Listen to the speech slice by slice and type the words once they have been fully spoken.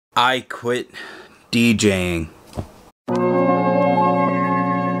I quit DJing.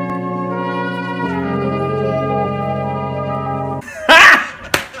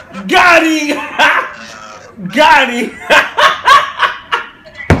 Got him! Got him!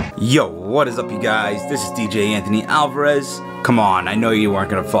 Yo, what is up, you guys? This is DJ Anthony Alvarez. Come on, I know you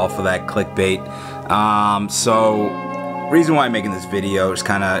weren't gonna fall for that clickbait. So reason why I'm making this video is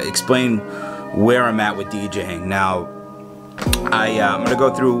kind of explain where I'm at with DJing. Now, I'm gonna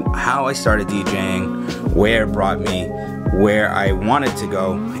go through how I started DJing, where it brought me, where I wanted to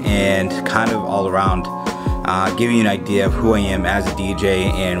go, and kind of all around give you an idea of who I am as a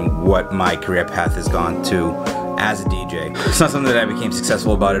DJ and what my career path has gone to as a DJ. It's not something that I became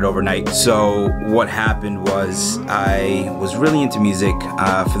successful about it overnight. So what happened was I was really into music.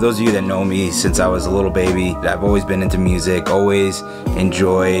 For those of you that know me since I was a little baby, I've always been into music, always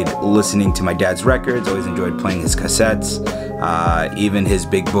enjoyed listening to my dad's records, always enjoyed playing his cassettes, even his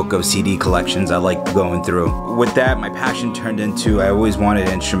big book of CD collections I liked going through. With that, my passion turned into I always wanted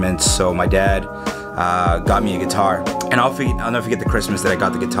instruments, so my dad got me a guitar. And I'll never forget the Christmas that I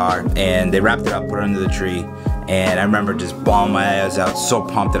got the guitar, and they wrapped it up, put it under the tree, and I remember just bawling my eyes out, so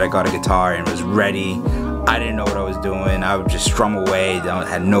pumped that I got a guitar and was ready. I didn't know what I was doing. I would just strum away, I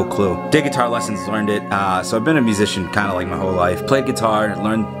had no clue. Did guitar lessons, learned it. So I've been a musician kind of like my whole life. Played guitar,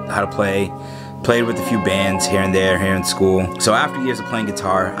 learned how to play, played with a few bands here and there, here in school. So after years of playing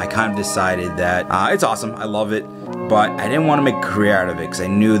guitar, I kind of decided that it's awesome, I love it, but I didn't want to make a career out of it because I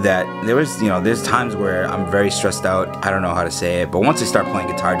knew that there's times where I'm very stressed out. I don't know how to say it, but once I start playing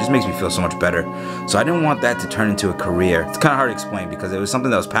guitar, it just makes me feel so much better. So I didn't want that to turn into a career. It's kind of hard to explain because it was something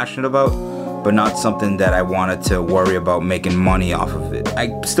that I was passionate about, but not something that I wanted to worry about making money off of it.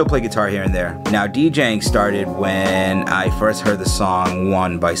 I still play guitar here and there. Now, DJing started when I first heard the song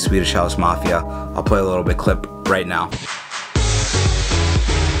One by Swedish House Mafia. I'll play a little bit clip right now.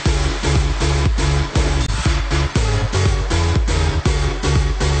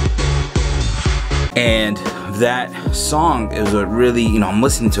 And that song is what really, I'm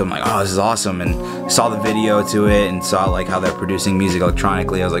listening to it, I'm like, oh, this is awesome, and saw the video to it and saw like how they're producing music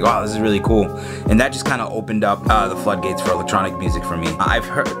electronically. I was like, wow, this is really cool. And that just kind of opened up the floodgates for electronic music for me. I've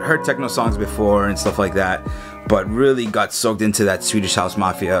heard techno songs before and stuff like that, but really got soaked into that Swedish House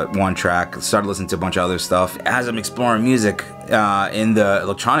Mafia one track, started listening to a bunch of other stuff. As I'm exploring music in the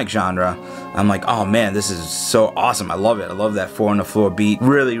electronic genre, I'm like, oh man, this is so awesome. I love it. I love that 4 on the floor beat.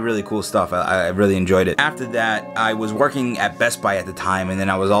 Really, really cool stuff. I really enjoyed it. After that, I was working at Best Buy at the time, and then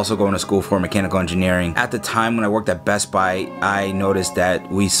I was also going to school for mechanical engineering. At the time when I worked at Best Buy, I noticed that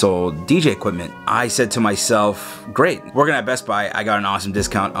we sold DJ equipment. I said to myself, great. Working at Best Buy, I got an awesome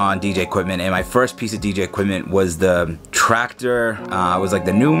discount on DJ equipment, and my first piece of DJ equipment was the Tractor. It was like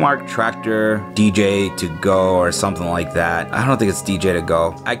the Newmark Tractor DJ to go or something like that. I don't think it's DJ to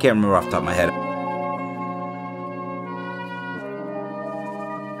go. I can't remember off the top of my head.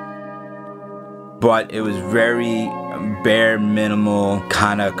 But it was very bare minimal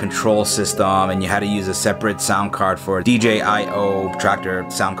kind of control system, and you had to use a separate sound card for DJIO Tractor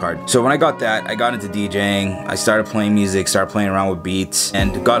sound card. So when I got that, I got into DJing. I started playing music, started playing around with beats,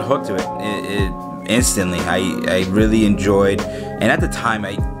 and got hooked to it instantly. I really enjoyed, and at the time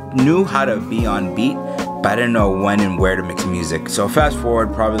I knew how to be on beat, but I didn't know when and where to mix music. So fast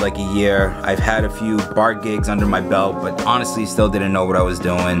forward probably like a year, I've had a few bar gigs under my belt, but honestly still didn't know what I was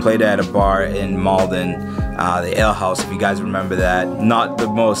doing. Played at a bar in Malden, the Ale House, if you guys remember that. Not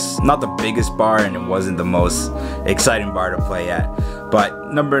the biggest bar, and it wasn't the most exciting bar to play at.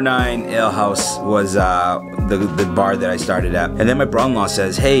 But number 9 Ale House was the bar that I started at. And then my brother-in-law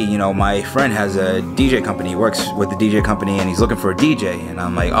says, hey, my friend has a DJ company, he works with the DJ company, and he's looking for a DJ. And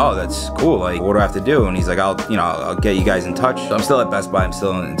I'm like, oh, that's cool, like, what do I have to do? And he's like, I'll get you guys in touch. So I'm still at Best Buy, I'm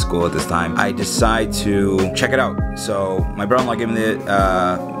still in school at this time. I decide to check it out. So my brother-in-law gave me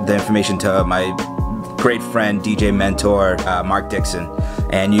the information to my great friend, DJ mentor, Mark Dixon.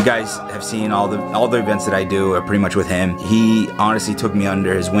 And you guys have seen all the events that I do are pretty much with him. He honestly took me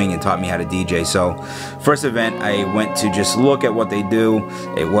under his wing and taught me how to DJ. So first event I went to just look at what they do.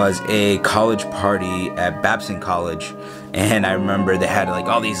 It was a college party at Babson College. And I remember they had like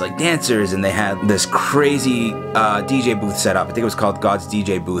all these like dancers, and they had this crazy DJ booth set up. I think it was called God's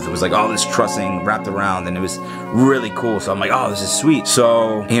DJ booth. It was like all this trussing wrapped around, and it was really cool. So I'm like, oh, this is sweet.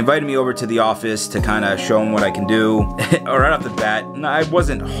 So he invited me over to the office to kind of show him what I can do. Right off the bat, I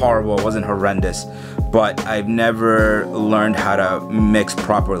wasn't horrible, it wasn't horrendous, but I've never learned how to mix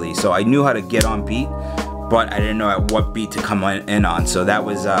properly. So I knew how to get on beat, but I didn't know at what beat to come in on, so that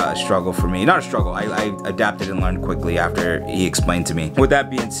was a struggle for me. Not a struggle, I adapted and learned quickly after he explained to me. With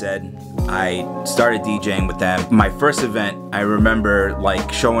that being said, I started DJing with them. My first event, I remember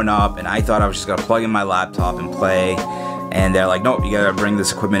like showing up and I thought I was just gonna plug in my laptop and play, and they're like, nope, you gotta bring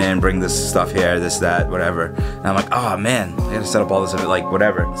this equipment in, bring this stuff here, this, that, whatever. And I'm like, oh man, I gotta set up all this, like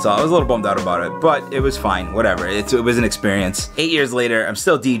whatever. So I was a little bummed out about it, but it was fine, whatever. It was an experience. 8 years later, I'm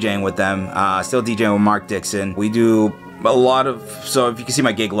still DJing with them, still DJing with Mark Dixon. We do a lot of, so if you can see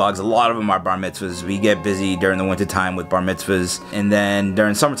my gig logs, a lot of them are bar mitzvahs. We get busy during the winter time with bar mitzvahs, and then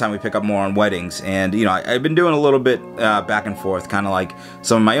during summertime we pick up more on weddings. And you know, I've been doing a little bit back and forth, kind of like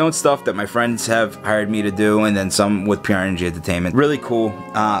some of my own stuff that my friends have hired me to do, and then some with Pure Energy Entertainment. Really cool.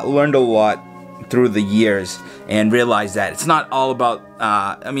 Learned a lot through the years and realized that it's not all about,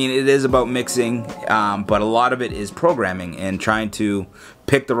 I mean, it is about mixing, but a lot of it is programming and trying to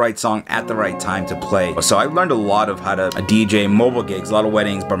pick the right song at the right time to play. So I learned a lot of how to DJ mobile gigs, a lot of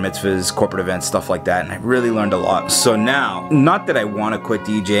weddings, bar mitzvahs, corporate events, stuff like that, and I really learned a lot. So now, not that I want to quit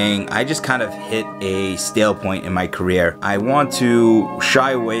DJing, I just kind of hit a stale point in my career. I want to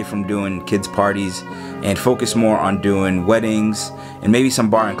shy away from doing kids parties and focus more on doing weddings and maybe some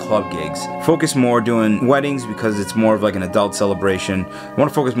bar and club gigs. Focus more doing weddings because it's more of like an adult celebration. I want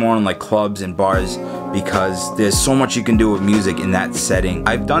to focus more on like clubs and bars because there's so much you can do with music in that setting.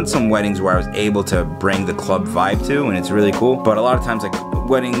 I've done some weddings where I was able to bring the club vibe to, and it's really cool, but a lot of times like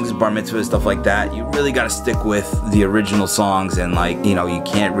weddings, bar mitzvahs, stuff like that, you really gotta stick with the original songs, and like, you know, you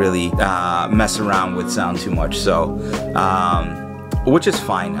can't really mess around with sound too much. So which is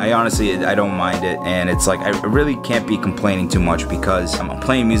fine. I honestly, I don't mind it, and it's like I really can't be complaining too much because I'm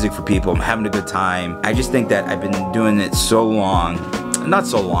playing music for people, I'm having a good time. I just think that I've been doing it so long, not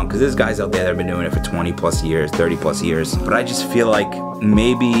so long, because there's guys out there that have been doing it for 20 plus years, 30 plus years, but I just feel like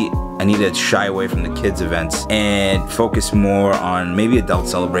maybe I need to shy away from the kids events and focus more on maybe adult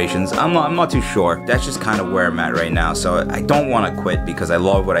celebrations. I'm not too sure. That's just kind of where I'm at right now. So I don't want to quit because I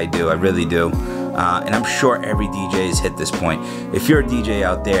love what I do. I really do. And I'm sure every DJ has hit this point. If you're a DJ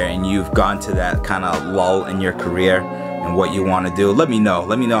out there and you've gone to that kind of lull in your career and what you want to do, let me know.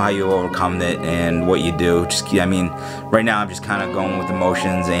 Let me know how you overcome it and what you do. Just, I mean, right now I'm just kind of going with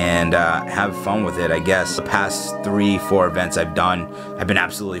emotions and have fun with it, I guess. The past 3-4 events I've done have been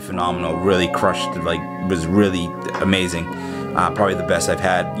absolutely phenomenal. Really crushed, like, was really amazing. Probably the best I've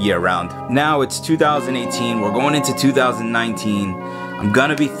had year round. Now it's 2018, we're going into 2019. I'm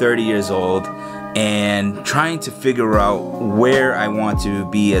gonna be 30 years old and trying to figure out where I want to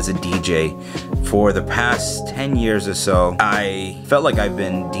be as a DJ. For the past 10 years or so, I felt like I've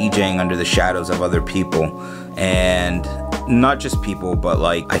been DJing under the shadows of other people, and not just people, but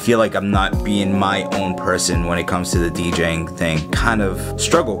like I feel like I'm not being my own person when it comes to the DJing thing. Kind of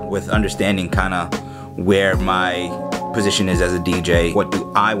struggle with understanding kind of where my position is as a DJ, what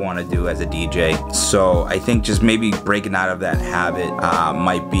do I want to do as a DJ. So I think just maybe breaking out of that habit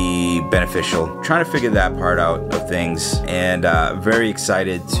might be beneficial. Trying to figure that part out of things, and very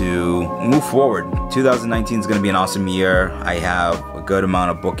excited to move forward. 2019 is going to be an awesome year. I have a good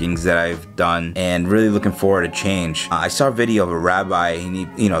amount of bookings that I've done and really looking forward to change. I saw a video of a rabbi and he,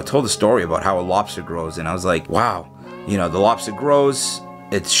 you know, told a story about how a lobster grows, and I was like, wow, you know, the lobster grows,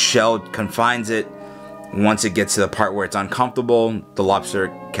 its shell confines it. Once it gets to the part where it's uncomfortable, the lobster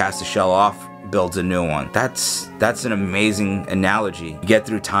casts the shell off, builds a new one. That's an amazing analogy. We get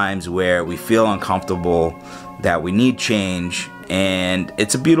through times where we feel uncomfortable, that we need change, and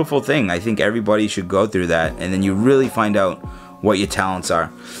it's a beautiful thing. I think everybody should go through that, and then you really find out what your talents are.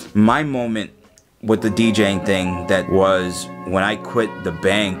 My moment with the DJing thing, that was when I quit the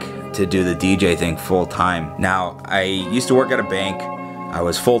bank to do the DJ thing full time. Now, I used to work at a bank. I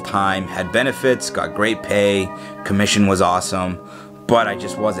was full-time, had benefits, got great pay, commission was awesome, but I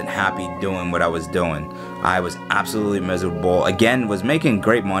just wasn't happy doing what I was doing. I was absolutely miserable. Again, was making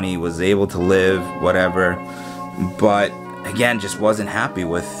great money, was able to live, whatever, but again, just wasn't happy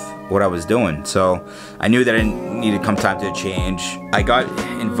with what I was doing. So I knew that it needed come time to change. I got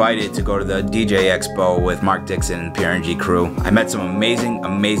invited to go to the DJ Expo with Mark Dixon and Pure Energy crew. I met some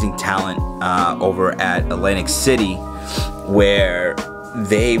amazing talent over at Atlantic City, where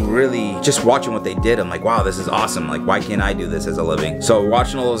they really, just watching what they did, I'm like, wow, this is awesome. Like, why can't I do this as a living? So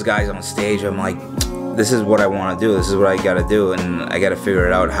watching all those guys on stage, I'm like, this is what I want to do. This is what I got to do, and I got to figure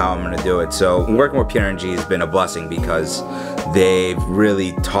it out how I'm going to do it. So working with Pure Energy has been a blessing because they've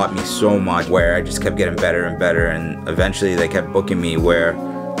really taught me so much, where I just kept getting better and better, and eventually they kept booking me where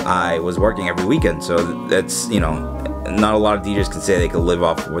I was working every weekend. So that's, you know, not a lot of DJs can say they can live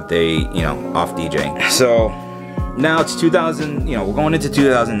off what they, you know, off DJing. So now it's 2000, you know, we're going into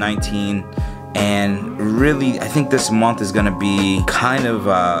 2019, And really, I think this month is gonna be kind of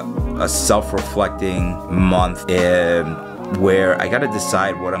a self-reflecting month where I gotta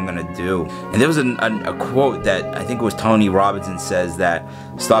decide what I'm gonna do. And there was a quote that I think it was Tony Robbins says that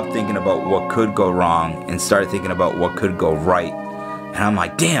stop thinking about what could go wrong and start thinking about what could go right. And I'm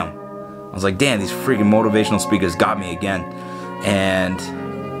like, damn. I was like, damn, these freaking motivational speakers got me again. And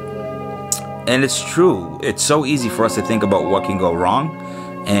it's true. It's so easy for us to think about what can go wrong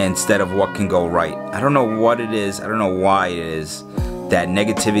instead of what can go right. I don't know what it is. I don't know why it is that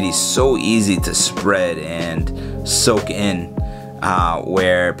negativity is so easy to spread and soak in,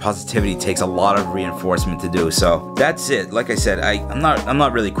 where positivity takes a lot of reinforcement to do. So that's it. Like I said, I'm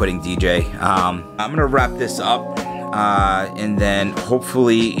not really quitting DJ. I'm gonna wrap this up, and then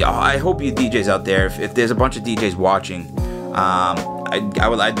hopefully, I hope you DJs out there, if there's a bunch of DJs watching,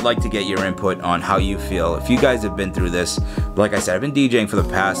 I'd like to get your input on how you feel. If you guys have been through this, like I said, I've been DJing for the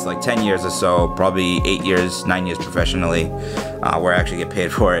past like 10 years or so, probably 8 years, 9 years professionally, where I actually get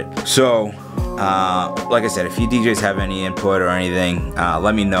paid for it. So, like I said, if you DJs have any input or anything,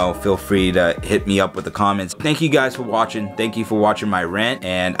 let me know. Feel free to hit me up with the comments. Thank you guys for watching. Thank you for watching my rant,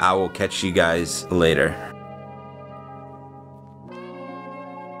 and I will catch you guys later.